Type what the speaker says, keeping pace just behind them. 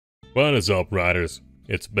What is up, riders?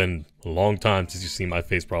 It's been a long time since you've seen my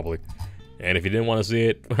face, probably. And if you didn't want to see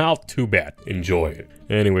it, well, too bad. Enjoy it.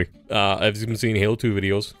 Anyway, I've been seeing Halo 2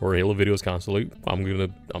 videos, or Halo videos constantly.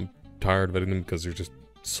 I'm tired of editing them because they're just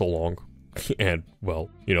so long. And, well,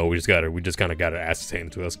 you know, we just kind of got it ass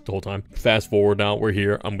handed to us the whole time. Fast forward now, we're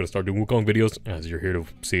here. I'm going to start doing Wukong videos, as you're here to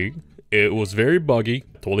see. It was very buggy.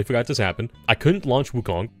 Totally forgot this happened. I couldn't launch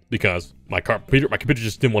Wukong because my computer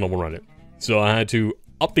just didn't want to run it. So I had to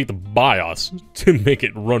update the BIOS to make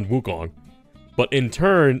it run Wukong. But in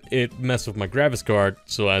turn, it messed with my graphics card,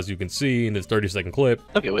 so as you can see in this 30-second clip...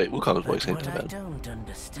 Okay, wait, Wukong's voice ain't too bad.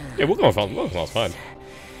 Yeah, Wukong sounds fine.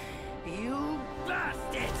 You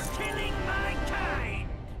bastards killing my kind!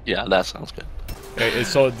 Yeah, that sounds good. Okay,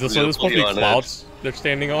 so there's supposed to be clouds they're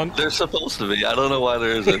standing on? They're supposed to be. I don't know why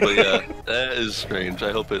there isn't, but yeah, that is strange.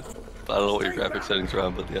 I hope it... I don't know what your graphics settings are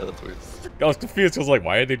on, but yeah, that's weird. I was confused, because like,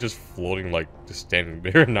 why are they just floating, like, just standing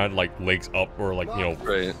there, not like legs up, or like, you know...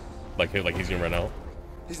 Right. Like he's doing right now.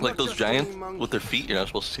 Like those giants with their feet, you're not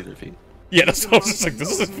supposed to see their feet. Yeah, that's what I was just like,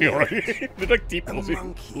 this doesn't feel right. They're like deep.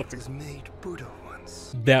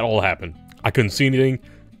 That all happened. I couldn't see anything.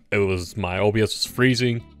 It was, my OBS was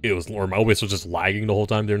freezing. Or my OBS was just lagging the whole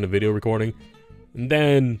time during the video recording. And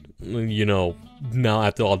then, you know, now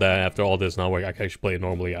after all this, now I can actually play it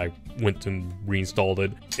normally. I went and reinstalled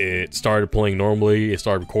it. It started playing normally. It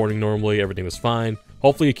started recording normally. Everything was fine.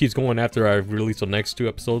 Hopefully it keeps going after I release the next 2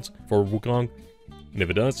 episodes for Wukong. And if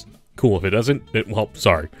it does, cool. If it doesn't, well,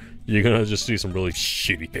 sorry. You're gonna just see some really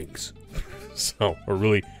shitty things. You're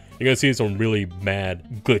gonna see some really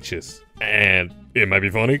mad glitches. And it might be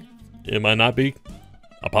funny. It might not be.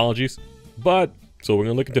 Apologies. But, so we're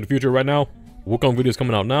gonna look into the future right now. Wukong videos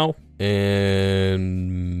coming out now.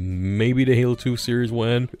 And maybe the Halo 2 series will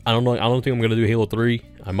end. I don't know. I don't think I'm gonna do Halo 3.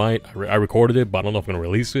 I might. I recorded it, but I don't know if I'm gonna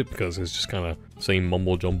release it because it's just kind of same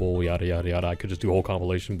mumble jumble, yada yada yada. I could just do a whole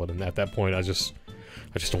compilation, but at that point, I just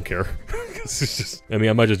don't care. It's just, I mean,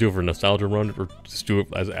 I might just do it for a nostalgia run, or just do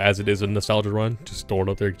it as it is a nostalgia run. Just throw it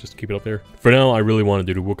up there, just keep it up there. For now, I really want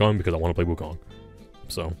to do Wukong because I want to play Wukong.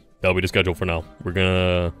 So that'll be the schedule for now. We're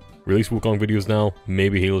gonna release Wukong videos now.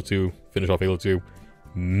 Maybe Halo 2, finish off Halo 2.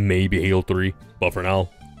 Maybe Halo 3, but for now,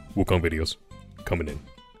 Wukong videos coming in.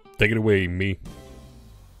 Take it away, me.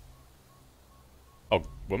 Oh,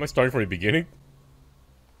 what am I starting from the beginning?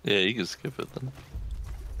 Yeah, you can skip it then.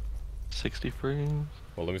 60 frames.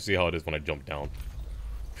 Well, let me see how it is when I jump down.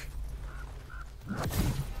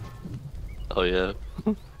 Oh yeah.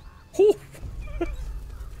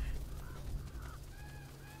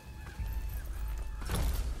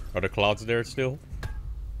 Are the clouds there still?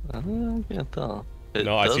 I can't tell. It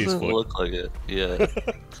no, I see his doesn't foot. look like it. Yeah.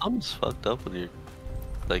 Something's fucked up with your,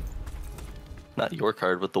 like, not your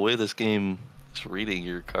card, but the way this game is reading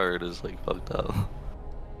your card is like fucked up.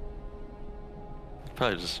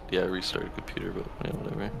 Probably just, yeah, restart your computer, but yeah,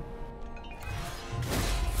 whatever.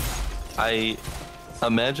 I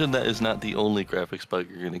imagine that is not the only graphics bug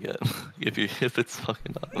you're gonna get if it's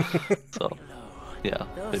fucking up. So yeah,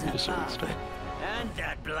 maybe just a restart. And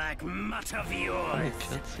that black mutt of yours.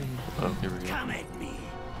 Oh, here we go. Come at me,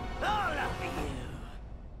 all of you.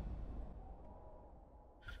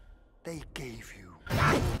 They gave you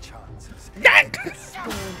many chances. You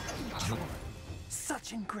spurned each one.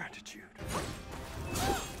 Such ingratitude.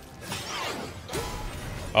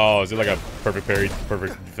 Oh, is it like a perfect parry,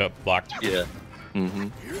 perfect block? Yeah. Mm-hmm.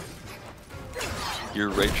 Your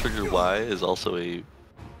right trigger Y is also a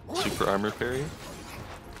super armor parry.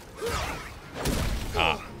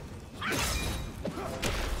 Ah.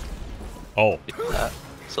 Oh.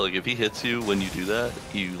 So like if he hits you when you do that,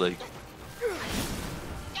 you like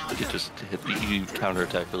it just hit you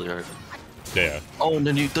counterattack really hard. Yeah. Oh, and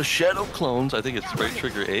then the shadow clones. I think it's right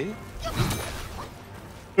trigger A.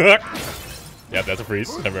 Yep, that's a freeze.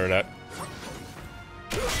 I remember that.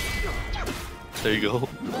 There you go.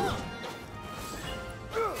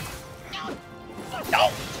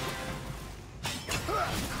 No.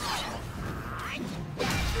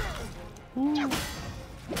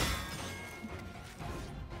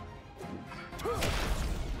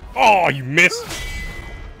 Oh, you missed!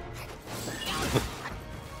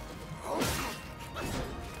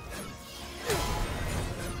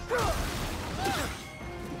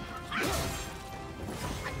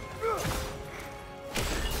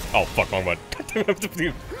 Oh, fuck, wrong one.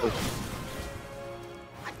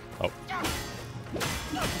 Oh.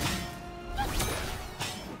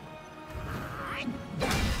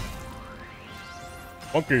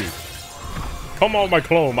 Funky. Come on, my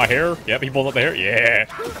clone, my hair. Yep, he pulled up the hair. Yeah.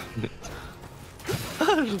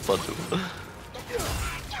 There's a bunch of them.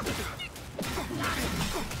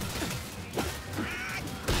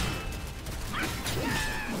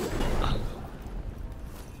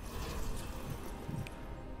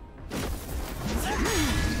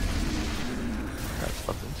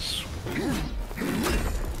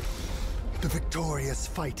 glorious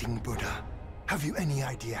fighting, Buddha. Have you any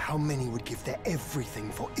idea how many would give their everything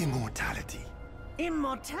for immortality?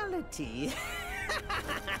 Immortality?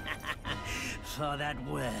 For that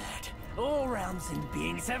word, all realms and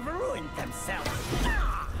beings have ruined themselves.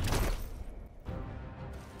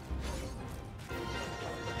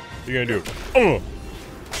 What are you gonna do?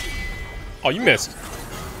 Oh, you missed.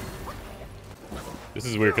 This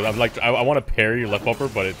is weird because I'm like, I want to parry your left bumper,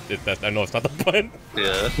 but I know it's not the button.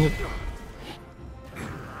 Yeah.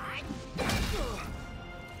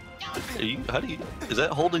 How do you? Is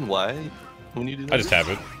that holding Y when you do that? I just tap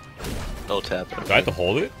it. Oh, tap it. Do I have to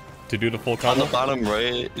hold it to do the full On combo? the bottom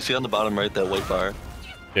right, you see on the bottom right that white bar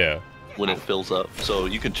Yeah. when it fills up. So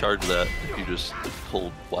you can charge that if you just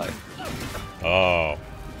hold Y. Oh.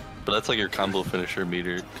 But that's like your combo finisher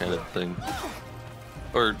meter kind of thing.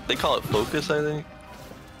 Or they call it focus, I think.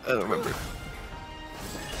 I don't remember.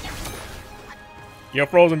 You're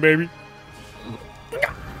frozen, baby.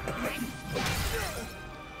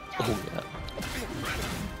 Oh yeah.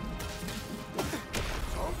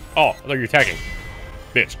 Oh, I thought you were attacking.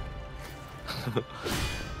 Bitch.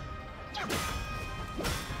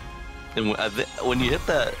 And when you hit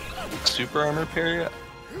that super armor parry,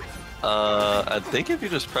 I think if you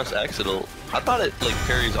just press X, it'll. I thought it like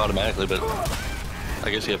parries automatically, but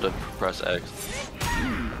I guess you have to press X.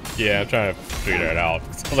 Yeah, I'm trying to figure that out. I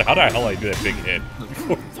was like, how the hell I do that big hit?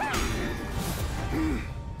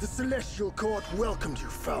 The Celestial Court welcomed you,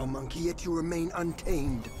 foul monkey, yet you remain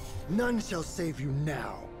untamed. None shall save you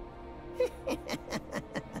now.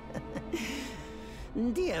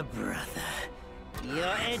 Dear brother,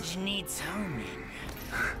 your edge needs honing.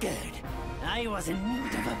 Good. I was in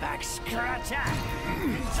need of a back scratcher.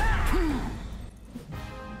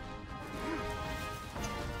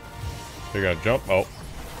 You gotta jump. Oh.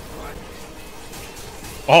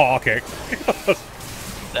 Oh, okay.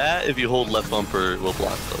 That, if you hold left bumper, will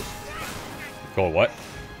block those. Go what?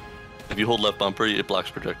 If you hold left bumper, it blocks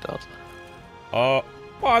projectiles. Well,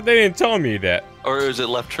 they didn't tell me that. Or is it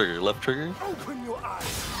left trigger? Left trigger? Open your eyes.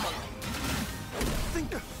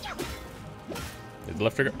 Think. Is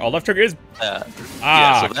left trigger? Oh, left trigger is. Yeah.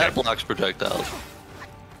 Ah, Yeah, so that okay. blocks projectiles.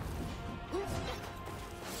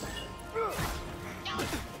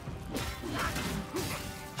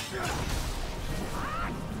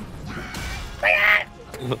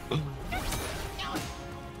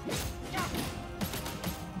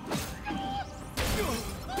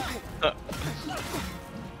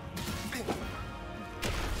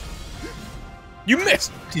 You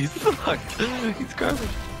missed. He's fucked. He's garbage.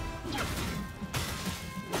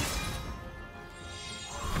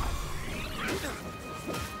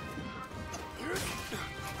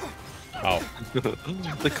 Oh.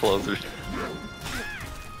 The closer.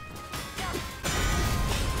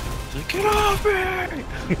 Get off me!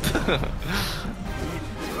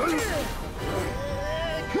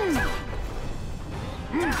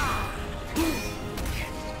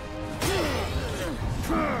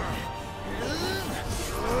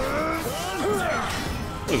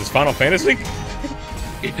 What is this, Final Fantasy?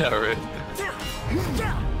 Yeah, right.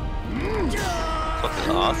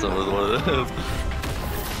 Fucking awesome is what it is.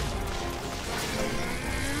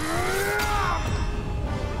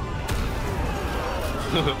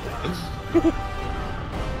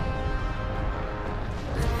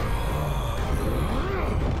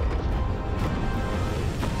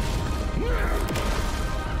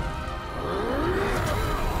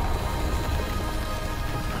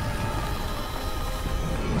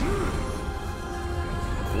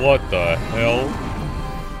 What the hell?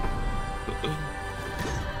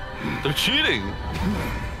 They're cheating!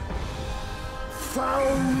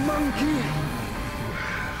 Foul monkey!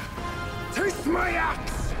 Taste my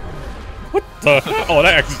axe! What the hell? Oh,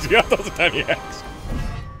 that axe is, yeah, that was a tiny axe.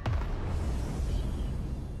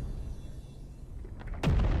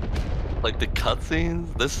 Like the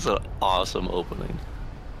cutscenes, this is an awesome opening.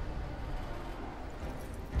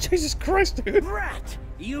 Jesus Christ, dude. Brat,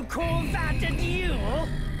 you call that a duel?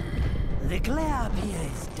 The glare up here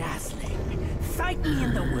is dazzling. Fight me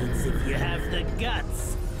in the woods if you have the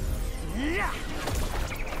guts.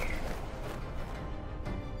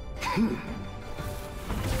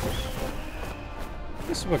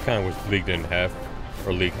 This is what kind of League didn't have,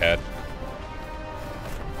 or League had.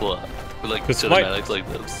 What? Like 'Cause Smite- cinematics like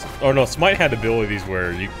this. Oh no, Smite had abilities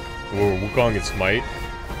where Wukong and Smite.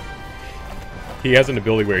 He has an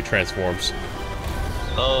ability where he transforms.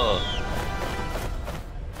 Oh.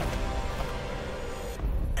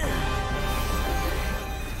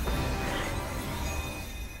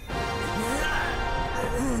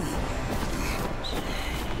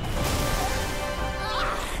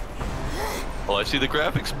 Oh, I see the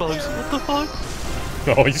graphics bugs. What the fuck?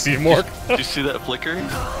 Oh, you see more? Did you see that flickering?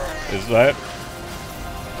 Is that?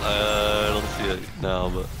 I don't see it now,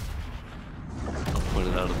 but I'll point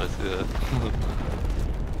it out if I see that.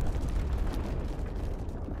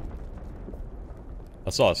 I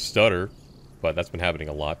saw a stutter, but that's been happening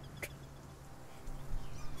a lot.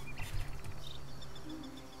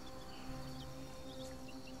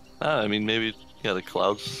 I mean, maybe, yeah, the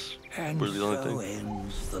clouds were the only thing.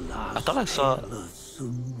 Ends the last I thought I saw... tale of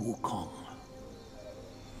Sun Wukong.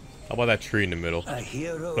 How about that tree in the middle? A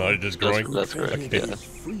hero Oh, it's just growing? That's correct, treasured yeah. his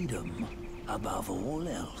freedom above all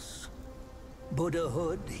else.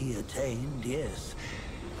 Buddhahood he attained, yes,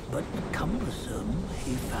 but cumbersome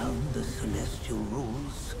he found the celestial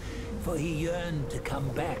rules, for he yearned to come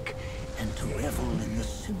back and to revel in the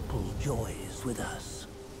simple joys with us.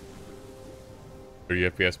 30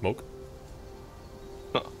 FPS smoke?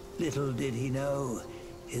 Little did he know,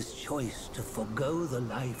 his choice to forgo the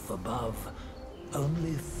life above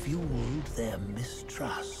only fueled their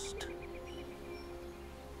mistrust.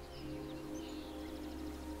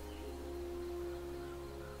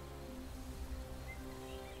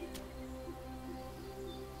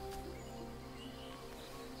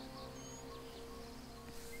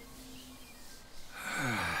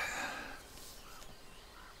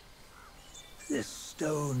 This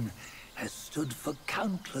stone has stood for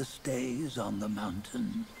countless days on the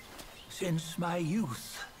mountain. Since my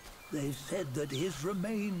youth, they've said that his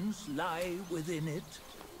remains lie within it.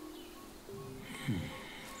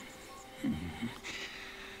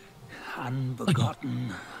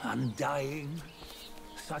 Unbegotten, undying.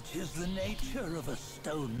 Such is the nature of a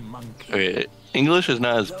stone monkey. Okay, English is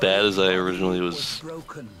not as bad as I originally was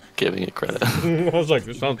Broken. giving it credit. I was like,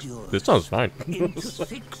 this sounds fine. Into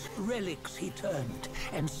 6 relics he turned,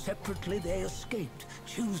 and separately they escaped,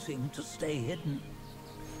 choosing to stay hidden.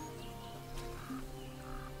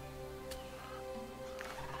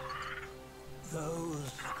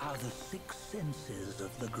 Those are the 6 senses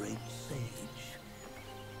of the great sage.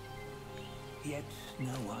 Yet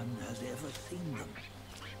no one has ever seen them.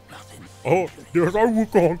 Nothing. Oh, there's our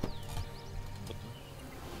Wukong.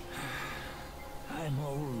 I'm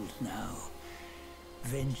old now.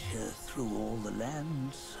 Venture through all the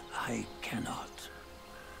lands I cannot.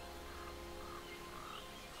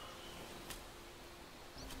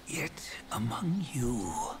 Yet among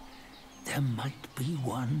you, there might be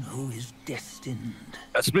one who is destined.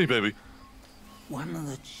 That's me, baby. One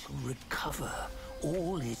that shall recover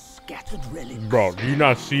all his scattered relics. Bro, do you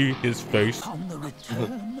not see his face? Upon the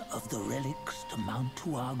return of the relics to Mount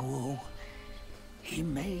Tuaguo, he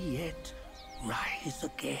may yet rise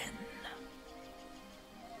again.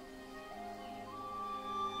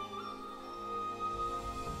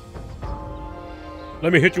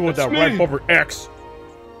 Let me hit you with That's that me. right bumper X,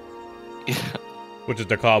 Yeah. which is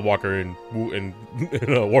the Cloud Walker in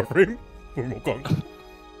Warframe from Wukong.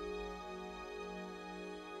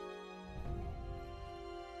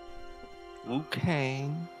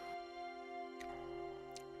 Wukong.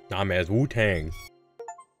 Nah, man, it's Wu-Tang.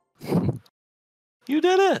 You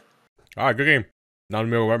did it! Alright, good game. Now I'm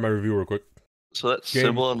gonna write my review real quick. So that Game.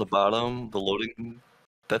 symbol on the bottom, the loading,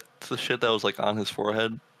 that's the shit that was like on his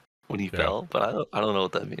forehead when he fell, but I don't know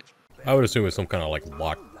what that means. I would assume it's some kind of like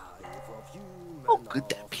lock. Oh, good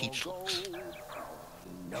that peach looks.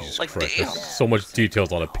 Jesus Like, Christ, damn. there's so much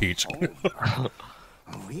details on a peach.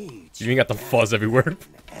 You even got the fuzz everywhere.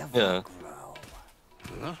 Yeah.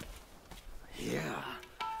 Yeah,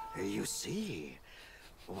 you see,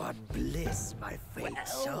 what bliss my fate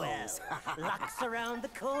shows. Luck's around the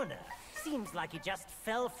corner. Seems like he just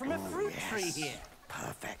fell from a fruit tree here.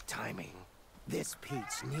 Perfect timing. This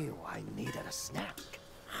peach knew I needed a snack.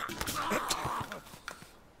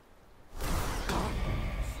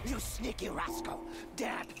 You sneaky rascal!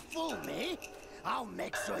 Dare to fool me? I'll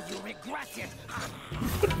make sure you regret it.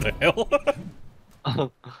 What the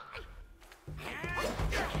hell?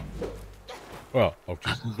 Well, oh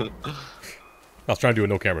jeez. I was trying to do a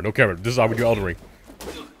no camera. No camera. This is how we do Elden Ring.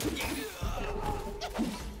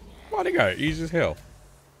 Wow, they got it easy as hell.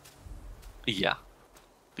 Yeah.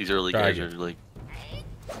 These early guys are Dragon. like,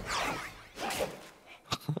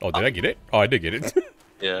 Oh, did I get it? Oh, I did get it.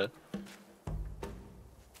 yeah.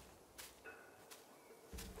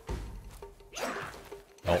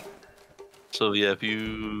 Oh, So yeah, if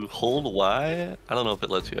you hold Y, I don't know if it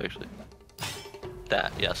lets you actually.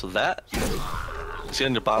 That, yeah, so that, see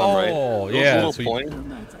on your bottom right, Oh, those yeah, little so you-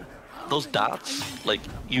 points, those dots, like,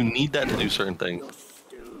 you need that to do certain things.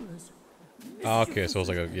 okay. So it's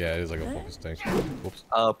like a it is like a focus thing. Whoops.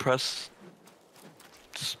 Press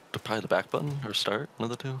probably the back button or start,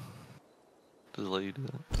 one of the two. Does it let you do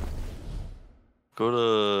that?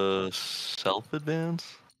 Go to self advance.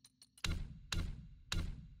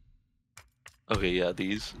 Okay, yeah,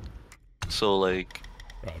 these. So like,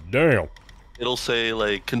 God damn. it'll say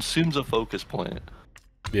like consumes a focus point,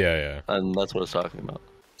 Yeah, yeah. and that's what it's talking about.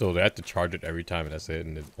 So they have to charge it every time, and that's it,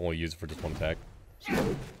 and they only use it for just one attack.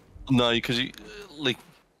 No, because you like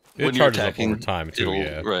It when you're charges up attacking, over time too,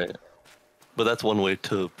 yeah. Right. But that's one way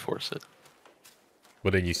to force it.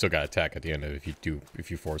 But then you still got attack at the end of it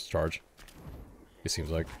if you force charge. It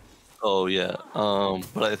seems like. Oh yeah.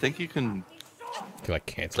 But I think you can Like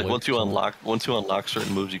cancel like it. once you unlock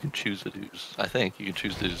certain moves, you can choose to use. I think you can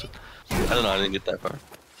choose to use it. I don't know. I didn't get that far.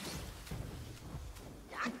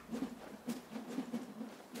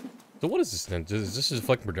 So what is this then? Is this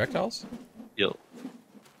deflecting projectiles? Yo.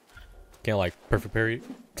 Can't like perfect parry?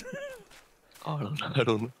 Oh, I don't know. I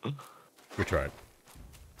don't know. We tried.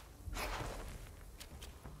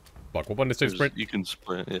 Fuck, what button to say sprint? You can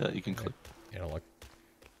sprint. Yeah, you can click. Yeah, I don't like.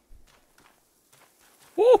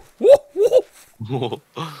 Woo! Woo! Woo!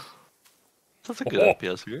 That's a good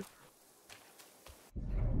FPS here.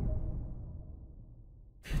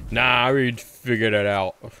 Nah, we figured it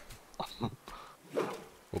out. Oops,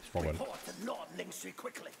 wrong one. Report to Lord Lingstree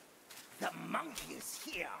quickly. The monkey is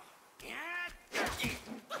here.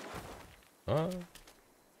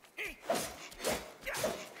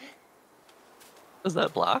 Is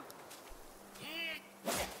that block?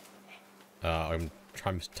 I'm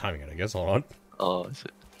timing it, I guess. Hold on. Oh, I see.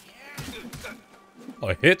 Oh,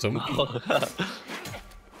 it hits him.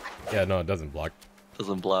 Yeah, no, it doesn't block.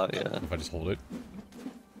 Doesn't block, yeah. If I just hold it.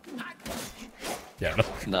 Yeah, no.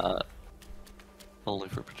 Nah. Only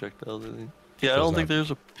for projectiles, I think. Yeah, I So don't it's think not-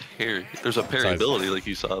 there's a parry. There's a parry ability like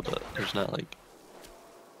you saw, but there's not like.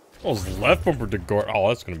 Oh, it's left bumper to guard. Oh,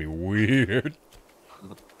 that's gonna be weird.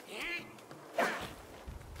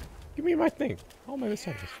 Give me my thing. How am I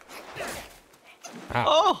missing this? Ow.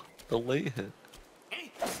 Oh! The late hit.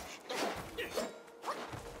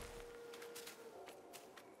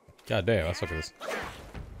 God damn, let's look at this.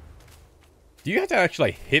 Do you have to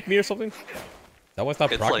actually like, hit me or something? Is that why it's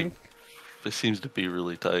not It's proccing? like. It seems to be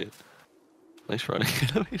really tight. Nice running.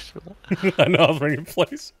 I know, I was running in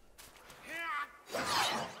place.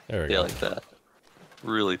 There we Yeah, go. like that.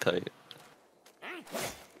 Really tight.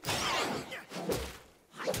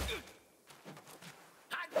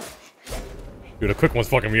 Dude, the quick one's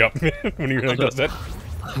fucking me up when he really does that.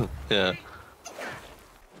 Yeah.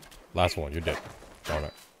 Last one, you're dead. Darn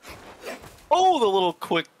it. Oh, the little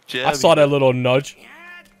quick jab. I saw that little nudge.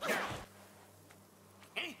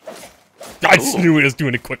 I just knew he was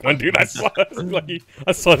doing a quick one, dude. I saw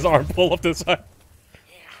I saw his arm pull up this side.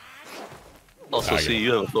 Also, see,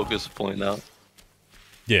 you have a focus point now.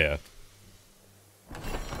 Yeah.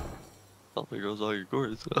 Oh, there goes all your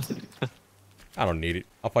gourds. I don't need it.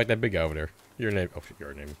 I'll fight that big guy over there. Your name. Oh, shit,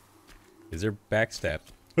 your name. Is there backstab?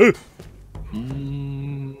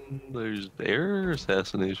 There's air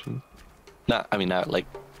assassination. Not, I mean, not like.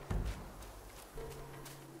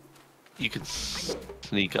 You can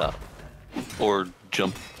sneak up or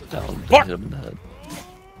jump down and Fuck! hit him in the head.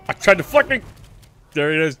 I tried deflecting.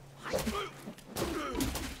 There it is.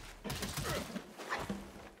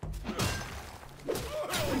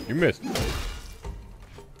 You missed.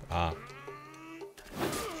 Ah.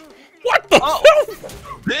 What the hell?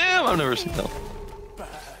 Damn, I've never seen that.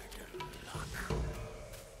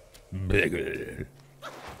 Bigger.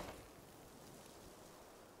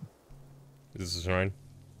 Is this a shrine?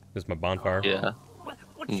 This is my bonfire? Yeah.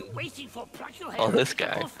 What you waiting for? Plug your head Oh, up this to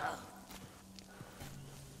guy. the author.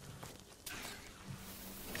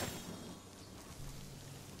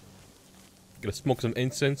 Gonna smoke some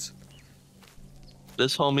incense.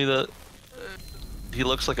 This homie that he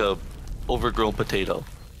looks like a overgrown potato.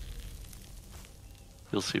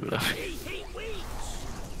 You'll see what I mean. Hey, wait!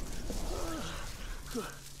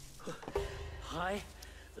 I,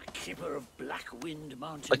 the keeper of Black Wind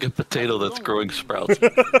Mountain. Like a potato that's growing sprouts.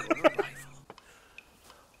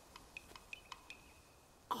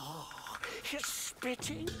 Oh, his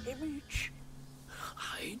spitting image.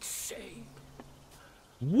 I'd say.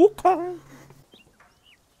 Wukong.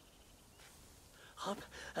 Up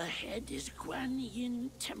ahead is Guan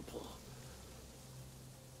Yin Temple.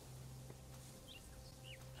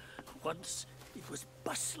 Once it was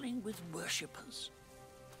bustling with worshippers,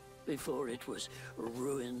 before it was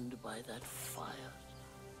ruined by that fire.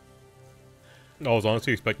 I was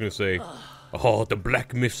honestly expecting to say, "Oh, the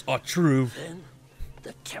black myths are true." Then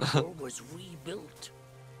the temple was rebuilt.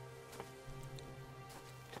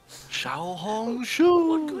 Xiao Hong What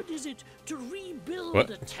Shu. good is it to rebuild What?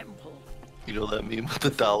 a temple? You know that meme with the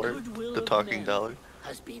dollar, Goodwill the of talking men dollar.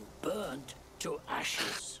 has been burned to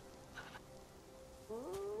ashes.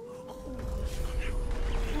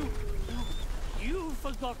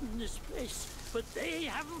 forgotten this place, but they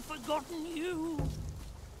haven't forgotten you.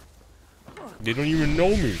 They don't even know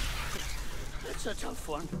me. That's a tough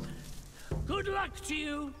one. Good luck to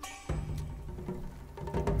you.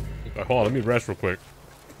 Hold on, let me rest real quick.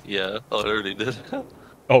 Yeah. Oh, it already did.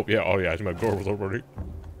 Oh yeah, my door was already.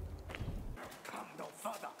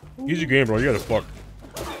 Easy game, bro. You gotta fuck.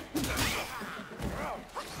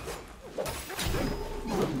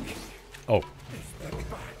 Oh.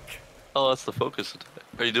 Oh, that's the focus attack.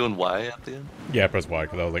 Are you doing Y at the end? Yeah, I pressed Y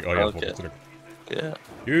because I was like, oh yeah, Okay. focus attack. Yeah.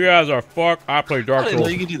 You guys are fuck. I play I Dark didn't know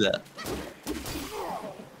Souls. you could do that.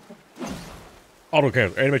 Auto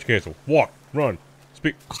cancel. Animation cancel. Walk. Run.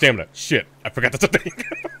 Speak. Stamina. Shit. I forgot that's a thing.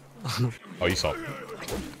 Oh, you saw it.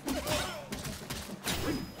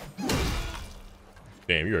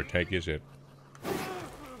 Damn, you're a tanky as shit.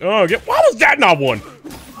 Oh, why was that not one?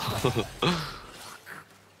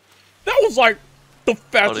 That was like the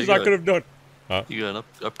fastest I could have done. Huh? You got an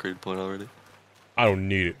upgrade point already. I don't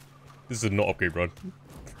need it. This is no upgrade run.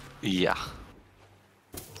 Yeah.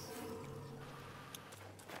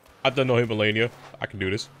 I've done no Himalaya. I can do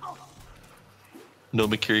this. No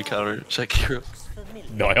Mikiri counter. Check hero.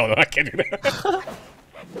 No, hell no, I can't do that.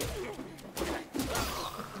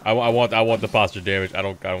 I want the posture damage. I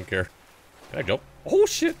don't care. Can I jump? Oh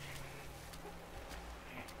shit!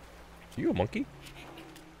 Are you a monkey?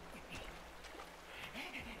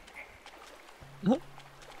 Huh?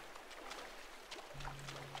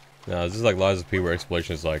 No, this is like Lies of P where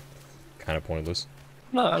exploration is like kind of pointless.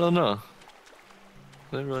 No, I don't know.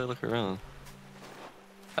 I didn't really look around.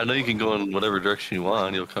 I know you can go in whatever direction you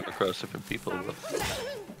want. You'll come across different people. But...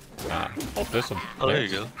 Oh, there's some. Oh, there you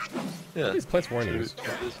go. Yeah. These plants were enemies.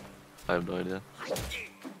 I have no idea.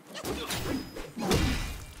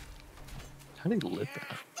 How do you lit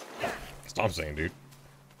that? That's what I'm saying, dude.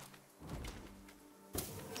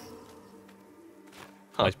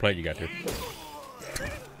 Huh. Nice plant you got, dude.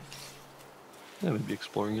 Yeah, maybe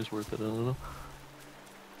exploring is worth it. I don't know.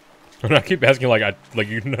 And I keep asking like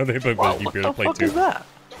you know they put Wow, you what could the play fuck too. is that?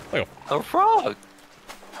 Like A frog.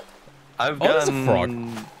 I've that's a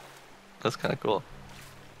gotten... frog. That's kind of cool.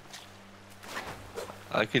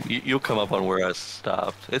 I can. You'll come up on where I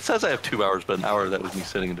stopped. It says I have 2 hours, but an hour of that was me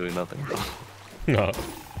sitting and doing nothing. No.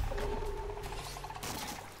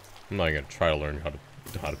 I'm not gonna try to learn how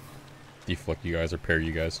to deflect you guys or parry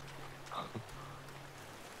you guys.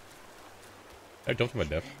 I jumped to my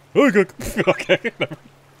death. Oh, good. Okay.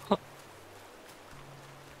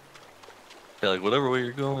 Yeah, like whatever way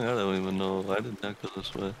you're going, I don't even know. I did not go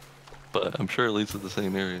this way, but I'm sure it leads to the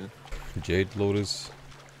same area. Jade Lotus.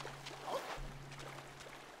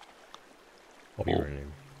 I'll be Oh. right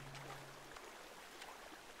in.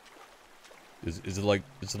 Is it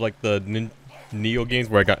like the Neo games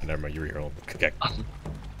where I got? Never mind, you're here. Okay. Are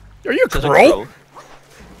you a Is that a crow?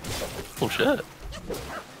 Oh shit.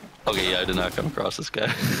 Okay, yeah, I did not come across this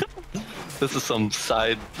guy. This is some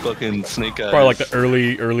side fucking snake guy. Probably like the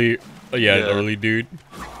early, yeah, Yeah. early dude.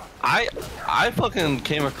 I fucking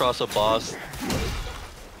came across a boss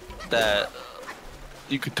that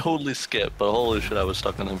you could totally skip, but holy shit, I was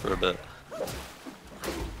stuck on him for a bit.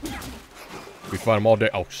 We find him all day.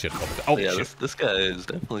 Oh shit! Oh Yeah, shit! this guy is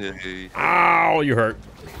definitely a... Ow! You hurt.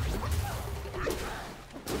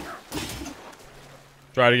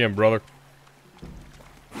 Try it again, brother.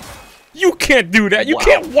 You can't do that. You Wow.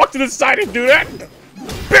 can't walk to the side and do that,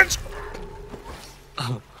 bitch.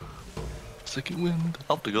 Second wind.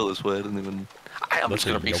 I'll have to go this way. I didn't even... I'm just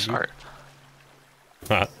gonna Yogi? restart.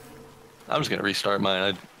 Huh. I'm just gonna restart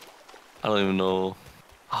mine. I don't even know...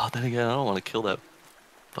 Oh, then again, I don't want to kill that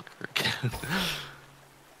fucker again.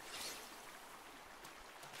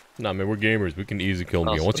 Nah, man, we're gamers. We can easily kill him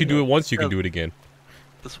again. Also, Once you do yeah. it once, you can Yeah. do it again.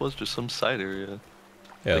 This was just some side area.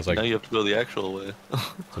 Yeah, it's Now like you have to go the actual way.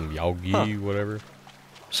 some Yaogi, whatever.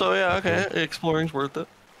 So yeah, okay, exploring's worth it.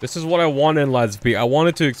 This is what I wanted in Lies of P. I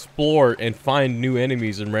wanted to explore and find new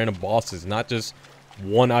enemies and random bosses, not just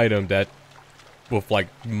one item that with like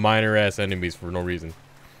minor ass enemies for no reason.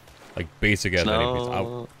 Like basic ass enemies.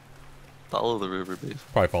 I Follow the river base.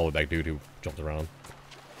 probably followed that dude who jumped around.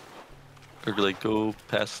 Or like go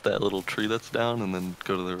past that little tree that's down and then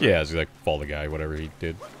go to the river. Yeah, it's like follow the guy, whatever he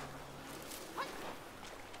did.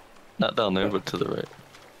 Not down there, but to the right.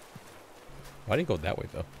 Why didn't he go that way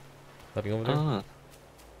though? Nothing over there? Ah,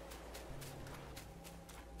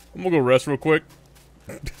 I'm gonna go rest real quick.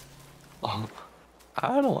 oh, I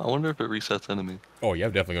don't know. I wonder if it resets enemy. Oh yeah,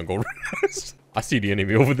 I'm definitely gonna go rest. I see the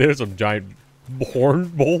enemy over there, some giant horn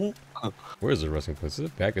bowl. Where is the resting place? Is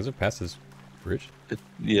it back? Is it past this bridge?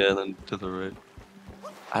 Yeah, then to the right.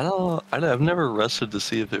 I've never rested to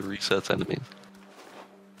see if it resets enemies.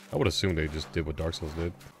 I would assume they just did what Dark Souls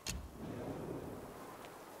did.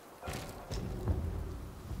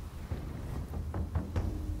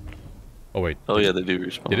 Oh wait. Oh yeah, they do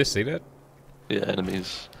respawn. Did it say that? Yeah,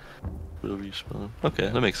 enemies will respawn. Okay,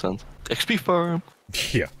 that makes sense. XP farm.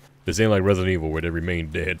 Yeah. This ain't like Resident Evil where they remain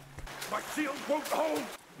dead. My shield won't hold.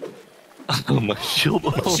 My shield.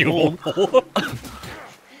 Shield won't hold.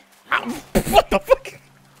 What the fuck?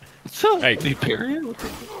 Hey, did he parry it?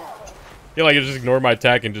 Yeah, like, you just ignored my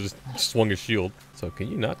attack and just swung his shield. So, can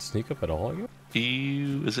you not sneak up at all?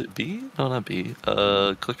 B, is it B? No, not B.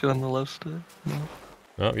 Click it on the left stick. No.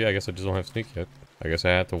 Oh, yeah, I guess I just don't have sneak yet. I guess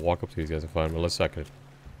I have to walk up to these guys and find them. Let's second.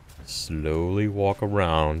 Slowly walk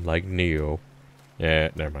around like Neo. Yeah,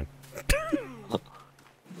 never mind.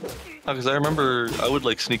 Because I remember I would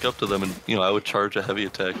like sneak up to them and, you know, I would charge a heavy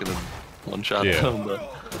attack and then one shot them,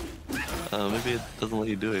 but maybe it doesn't let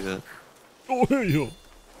you do it yet. Oh, hey,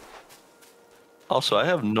 Also, I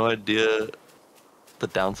have no idea the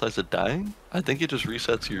downsides of dying. I think it just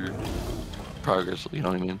resets your progress, you know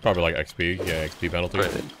what I mean? Probably like XP, yeah, XP penalty.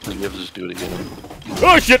 Right, so you have to just do it again.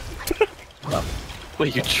 Oh shit!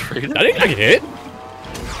 Wait, you traded? I didn't get hit?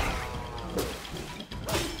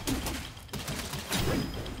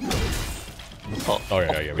 Oh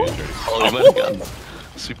yeah, we did trade. Oh, you might have gotten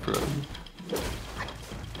super...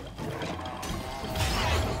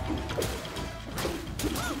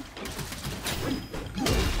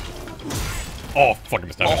 Oh, fucking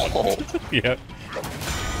missed that. Oh. Yeah.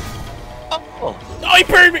 Oh. Oh, he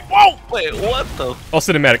parried me! Whoa! Wait, what the? Oh,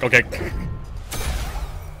 cinematic, okay.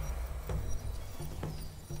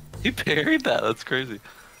 He parried that? That's crazy.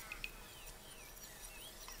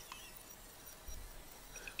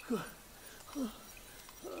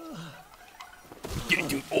 Getting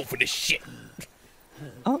too old for this shit.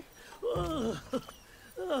 Oh!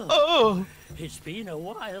 It's been a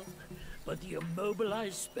while, but the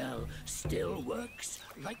immobilized spell still works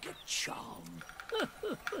like a charm.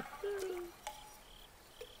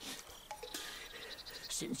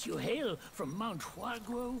 Since you hail from Mount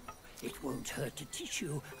Huagro, it won't hurt to teach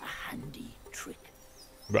you a handy trick.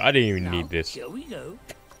 Bro, I didn't even Now, need this. Here we go.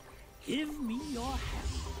 Give me your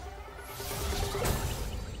hand.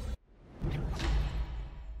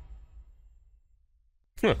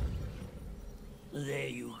 Huh. There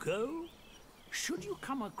you go. Should you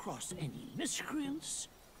come across any miscreants,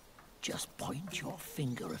 just point your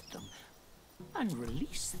finger at them and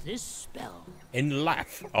release this spell. And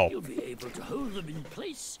laugh. Oh. You'll be able to hold them in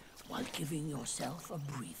place while giving yourself a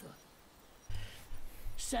breather.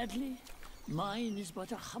 Sadly, mine is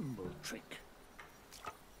but a humble trick.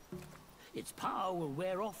 Its power will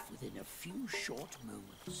wear off within a few short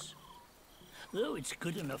moments. Though it's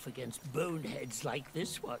good enough against boneheads like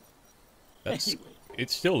this one. That's, Anyway, it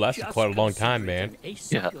still lasted quite a long time, man.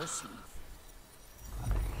 Yeah.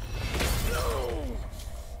 No!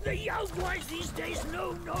 The young boys these days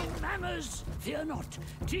know no manners. Fear not.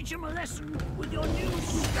 Teach them a lesson with your new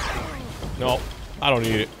spell. No, I don't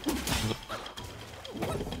need it.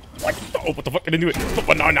 What? Oh, what the fuck? I didn't do it.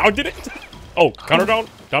 But now I did it. Oh, counter down?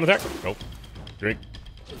 Down attack? Nope. Drink.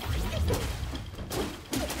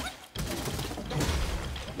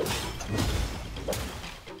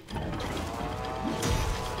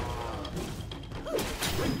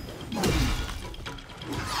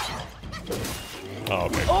 Oh,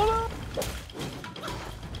 okay. Oh, no.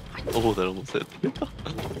 Oh, that almost hit.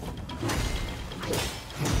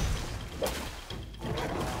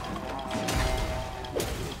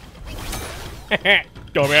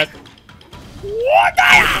 Go, man. What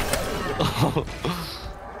the?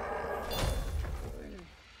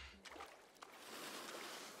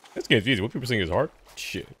 This game's easy. What people think is hard?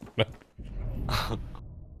 Shit.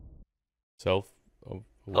 Self.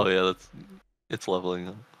 Oh yeah, it's leveling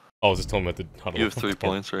up. Oh, just telling me how to You have 3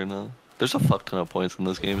 points right now. There's a fuck ton of points in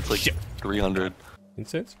this game. It's like 300.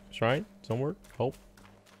 Incense? Shrine? Somewhere? Hope?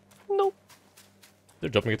 Nope.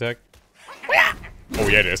 Their jumping attack? Oh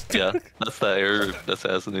yeah, it is. Yeah, that's that air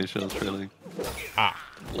assassination I was trying to... Ah.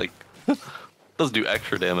 Like, doesn't do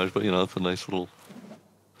extra damage, but you know, it's a nice little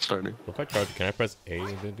starter. If I charge, can I press A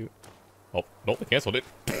and then do it? Oh, nope, I canceled it.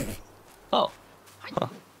 Oh. Huh.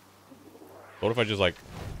 What if I just like...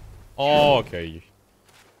 Oh, okay. You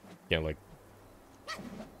can't like...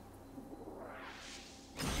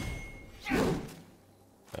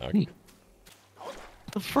 Okay.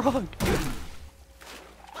 The frog!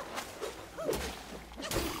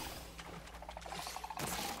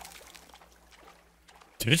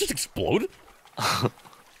 Did it just explode?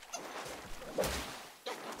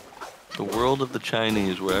 The world of the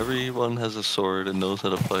Chinese, where everyone has a sword and knows how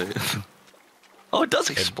to fight. Oh, it does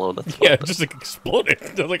explode. That's Yeah, it just like exploded.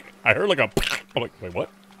 I was like, I heard like a... I'm like, wait,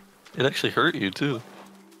 what? It actually hurt you too.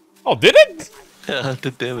 Oh, did it? Yeah, it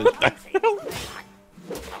did damage.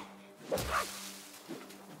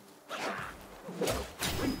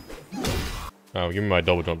 Oh, give me my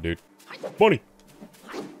double jump, dude. Bunny.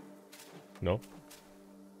 No.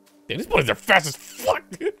 Damn, these bunnies are fast as fuck,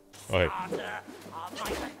 dude. Alright.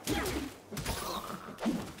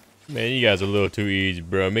 Man, you guys are a little too easy,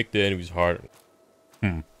 bro. Make the enemies harder.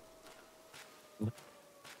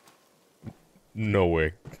 No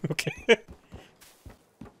way. Okay.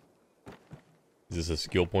 Is this a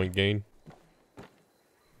skill point gain?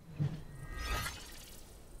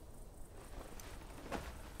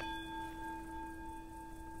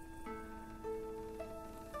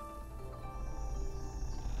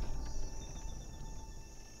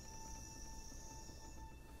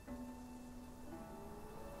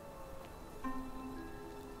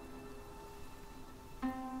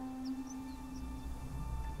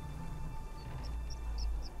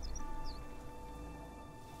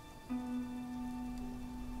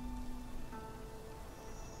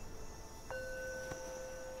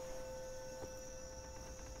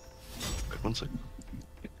 Wait, 1 second.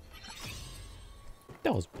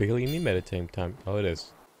 That was barely any meditating time. Oh, it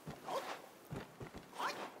is.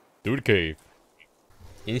 Through the cave.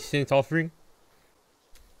 Instant offering?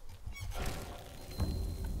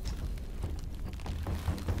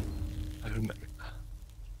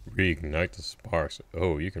 Reignite the sparks.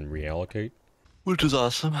 Oh, you can reallocate? Which is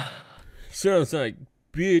awesome. Sounds like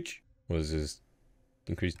bitch. What is this?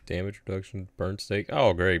 Increased damage reduction, burn stake.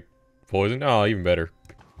 Oh, great. Poison. Oh, even better.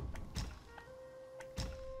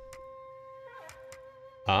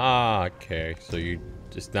 Ah, okay. So you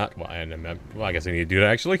just not. Well, I guess I need to do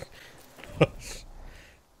that actually. Oh,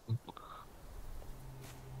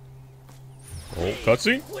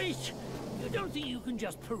 cutscene. Wait! You don't think you can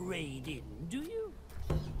just parade in, do you?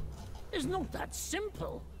 It's not that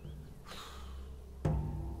simple.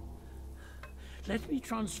 Let me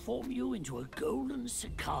transform you into a golden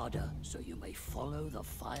cicada, so you may follow the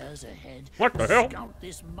fires ahead. What the hell? Scout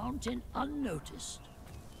this mountain unnoticed.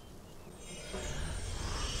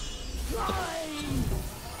 Fly!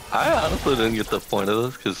 I honestly didn't get the point of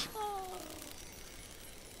this because,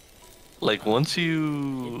 like, once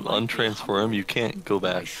you untransform, you can't go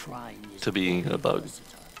My back shrine is to being a bug.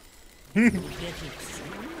 versatile. You'll get it soon.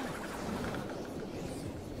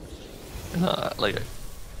 Like,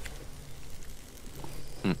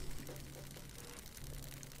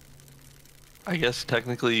 I guess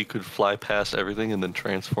technically you could fly past everything and then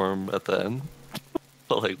transform at the end.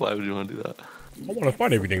 But like, why would you want to do that? I want to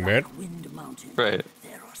find everything, man. Wind Mountain. Right.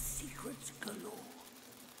 There are secrets galore.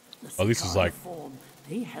 At least it's like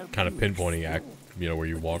kind kind of pinpointing act, you know, where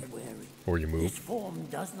you walk or you This move. form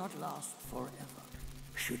does not last forever.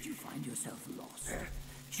 Should you find yourself lost,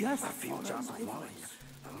 just follow my voice.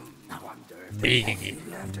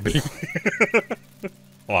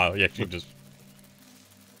 Wow, yeah, she just.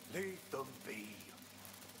 Leave them be.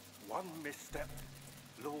 One misstep.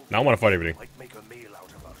 Lord, Now I want to fight everything. might make a meal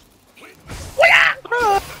out of us.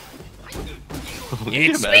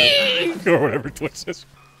 It's me! Or whatever Twitch is.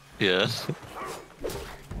 Yeah.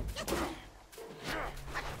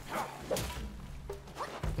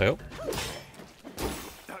 Hell?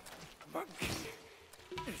 That monkey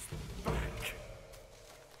is back.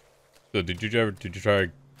 So did you try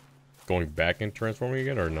going back and transforming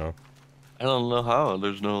again or no? I don't know how.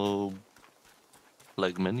 There's no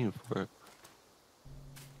like menu for it.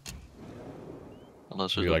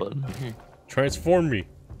 Unless there's You're a like, button here. transform me.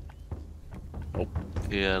 Oh,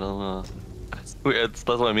 Yeah, I don't know. It's weird. That's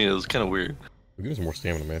what I mean. It was kind of weird. give me some more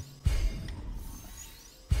stamina, man.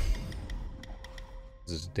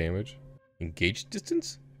 Is this damage? Engage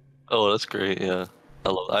distance? Oh, that's great. Yeah,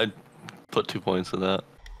 I put 2 points in that.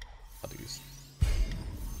 I'll do this.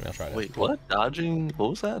 I'll try that. Wait, what? Dodging?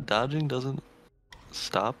 What was that? Dodging doesn't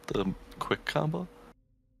stop the quick combo?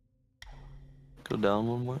 Go down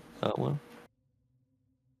one more. That one.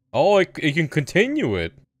 Oh, it can continue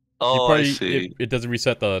it. Oh, I see. It doesn't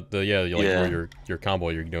reset the like Yeah. where your combo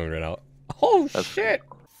you're doing right now. Oh That's- shit!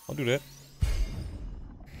 I'll do that.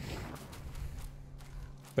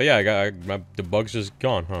 But yeah, the bug's just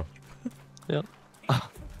gone, huh? Yep.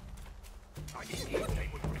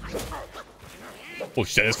 Oh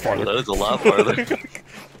shit, it's farther. That is a lot farther.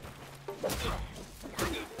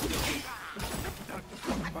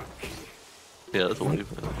 Yeah, that's a way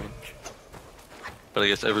farther. But I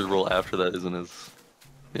guess every roll after that isn't as...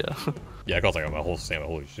 Yeah. Yeah, it costs like my whole stamina.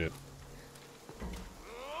 Holy shit.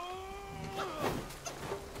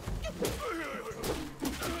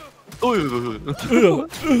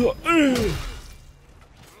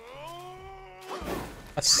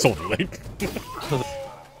 That's so late.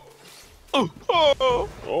 Oh,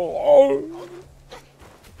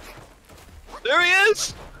 There he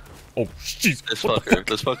is! oh, jeez. This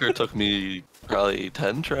fucker took me probably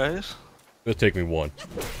 10 tries. It'll take me 1.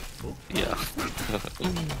 Yeah.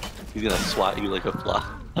 He's gonna swat you like a fly.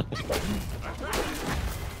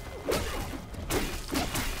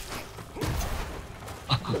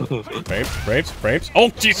 Frames. Oh,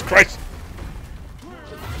 Jesus Christ!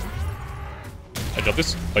 I jump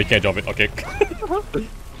this? Oh, you can't jump it. Okay.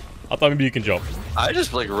 I thought maybe you can jump. I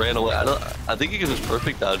just like ran away. I think you can just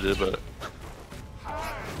perfect dodge it, but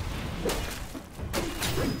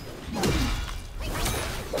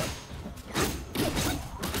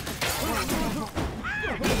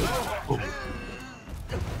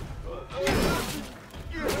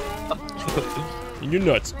You're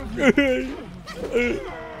nuts.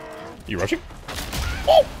 You rushing?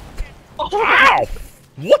 Oh! Ow!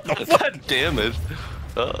 What the fuck? that damage.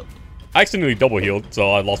 I accidentally double healed,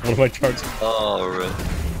 so I lost one of my charts. Oh, right.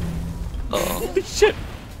 Oh, Holy shit!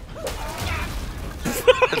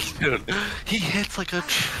 dude, he hits like a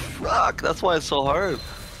truck. That's why it's so hard.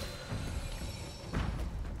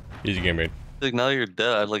 Easy game, mate. Like now you're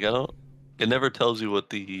dead. Like I don't. It never tells you what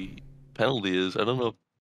the penalty is. I don't know.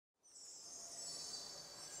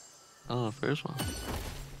 Oh, first one.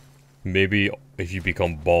 Maybe if you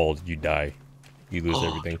become bald, you die. You lose Oh,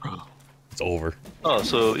 everything. bro. It's over. Oh,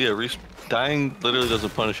 so yeah, dying literally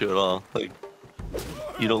doesn't punish you at all. Like,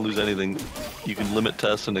 you don't lose anything. You can limit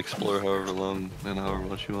tests and explore however long and however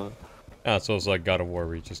much you want. Ah, so it's like God of War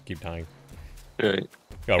where you just keep dying. Right.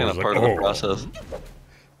 God Kind of of War's part like, of oh. the process.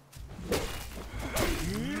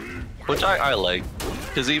 Which I like.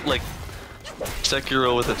 Because like,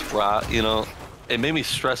 Sekiro with its rot, you know, it made me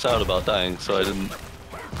stress out about dying, so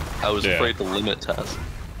I was afraid to limit tests.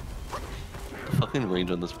 The fucking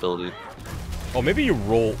range on this ability. Oh, maybe you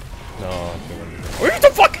roll. No. What the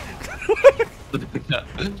fuck?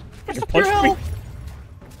 You punched me.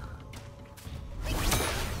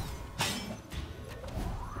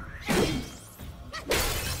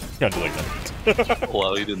 Can't do like that.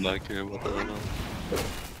 Wow, he did not care about that at all.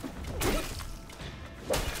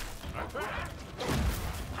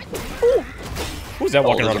 Who's that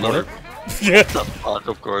walking there's around the corner? another. Yeah. The fuck,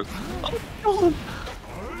 of course. Oh,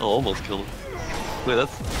 almost killed him. Wait,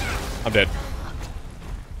 I'm dead.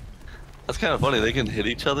 that's kind of funny. They can hit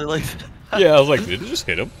each other like that. Yeah, I was like, did it just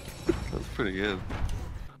hit him? That's pretty good.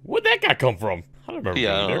 Where'd that guy come from? I don't remember.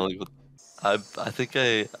 Yeah, I being don't know. Like, I think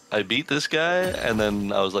I beat this guy, and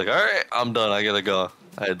then I was like, all right, I'm done. I gotta go.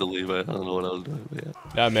 I had to leave. I don't know what I was doing. But yeah.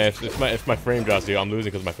 Nah, man, if my frame drops, dude, I'm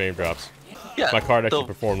losing because my frame drops. Yeah. My card actually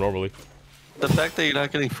performed normally. The fact that you're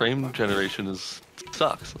not getting frame generation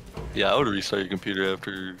sucks. Yeah, I would restart your computer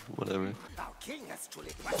after whatever.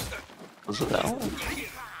 Was it that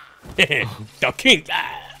one? The king.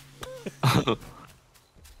 Ah.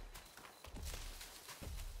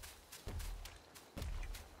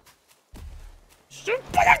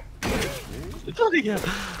 Yeah.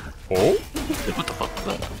 Oh? What the fuck was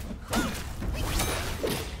that?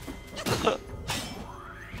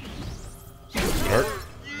 Hurt?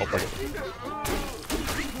 Oh, fuck it.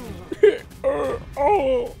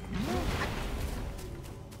 Oh.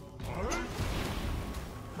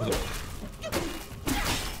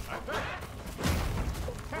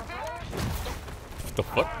 What the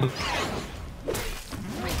fuck?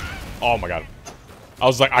 Oh my god. I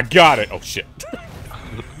was like, I got it. Oh shit.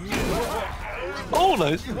 Oh,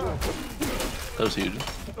 nice. That was huge.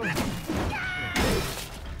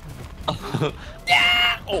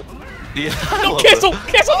 Yeah! Oh. Yeah. No, cancel!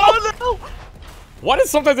 Cancel! Oh no! Why does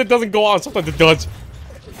sometimes it doesn't go on, sometimes it does?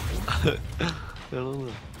 I don't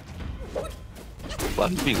know. Wow,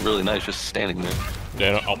 he's being really nice just standing there.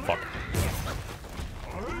 Yeah, no, oh fuck.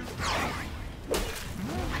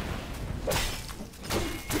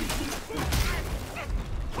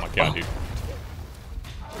 Oh my god, dude.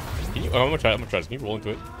 Can you, oh, I'm gonna try this. Can you roll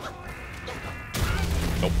into it?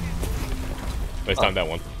 Nope. Let's time that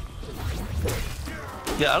one.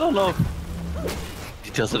 Yeah, I don't know if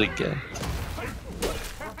he does it again.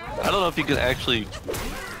 I don't know if you can actually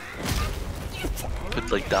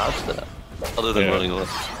like dodge that, other than running away.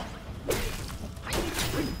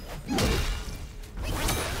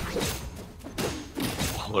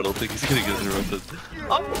 Oh, I don't think he's gonna get interrupted.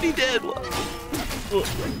 I'm gonna be dead.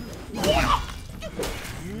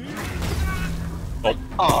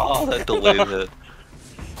 Oh, that delayed hit.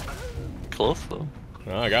 Close though.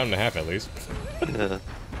 Oh, I got him to half at least. Yeah.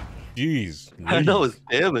 Jeez. I know it's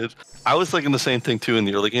damage. I was thinking the same thing too in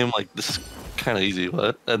the early game, like this is kind of easy,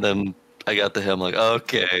 what? And then I got to him, like,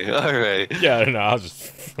 okay, all right. Yeah, no, I'm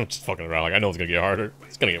just fucking around. Like I know it's gonna get harder.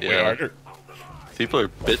 It's gonna get way harder. People are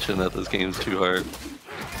bitching that this game's too hard.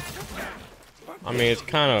 I mean, it's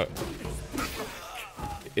kind of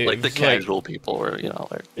like the casual people, or you know,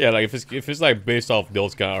 like yeah, like if it's like based off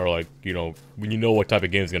those kind, or like you know when you know what type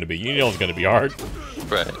of game it's gonna be, you know it's gonna be hard.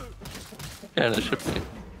 Right. Yeah, and it should be.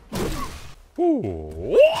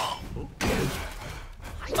 Ooh.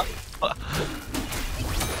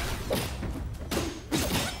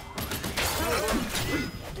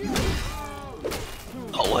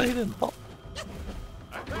 Oh, I didn't fall.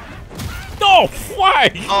 No,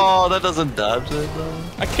 why? Oh, that doesn't dodge it though.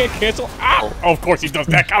 I can't cancel. Ah! Oh, of course he does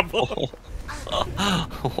that combo. Wow.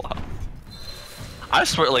 I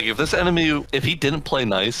swear, like, if this enemy, if he didn't play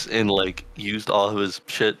nice and, like, used all of his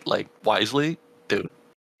shit, like, wisely, dude,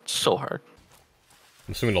 so hard.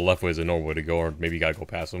 I'm assuming the left way is the normal way to go, or maybe you gotta go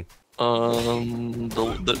past him.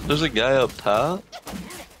 There's a guy up top,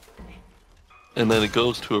 and then it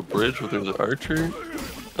goes to a bridge where there's an archer.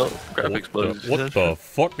 Oh, graphics bugs. What the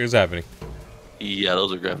fuck is happening? Yeah,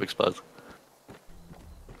 those are graphics bugs.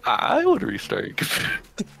 I would restart.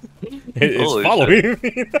 It's following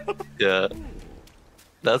me. Yeah.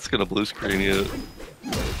 That's gonna blue screen you.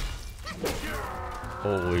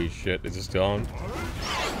 Holy shit, is this still on?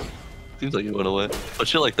 Seems like it went away. But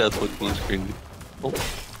shit like that's what blue screen you. Oh,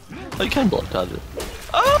 you can block dodge it.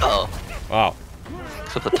 Oh! Wow.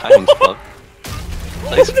 Except the timing's fucked.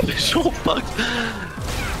 Nice visual fucked.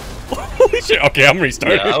 Holy shit, okay, I'm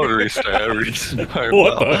restarting. Yeah, I would restart.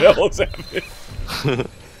 What the hell is happening?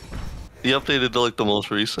 You updated to like the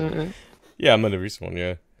most recent, right? Yeah, I'm on the recent one,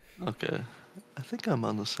 yeah. Okay. I think I'm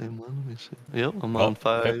on the same one. Let me see. Yep, I'm on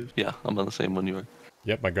 5. Yep. Yeah, I'm on the same one you are.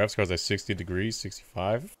 Yep, my graphics card's at 60 degrees,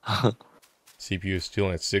 65. CPU is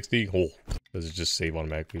still at 60. Oh, does it just save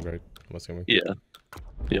automatically, right? I'm assuming. Yeah.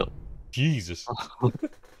 Yep. Jesus.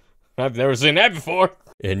 I've never seen that before.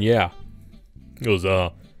 And yeah, it was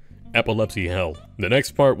epilepsy hell. The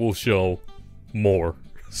next part will show more.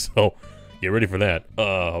 So get ready for that.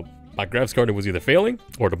 My graphics card was either failing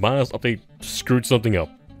or the BIOS update screwed something up.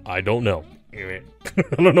 I don't know. I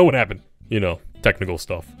don't know what happened. You know, technical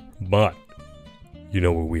stuff. But you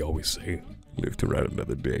know what we always say: live to ride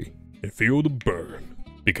another day and feel the burn.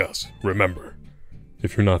 Because remember,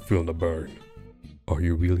 if you're not feeling the burn, are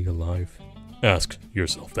you really alive? Ask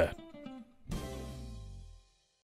yourself that.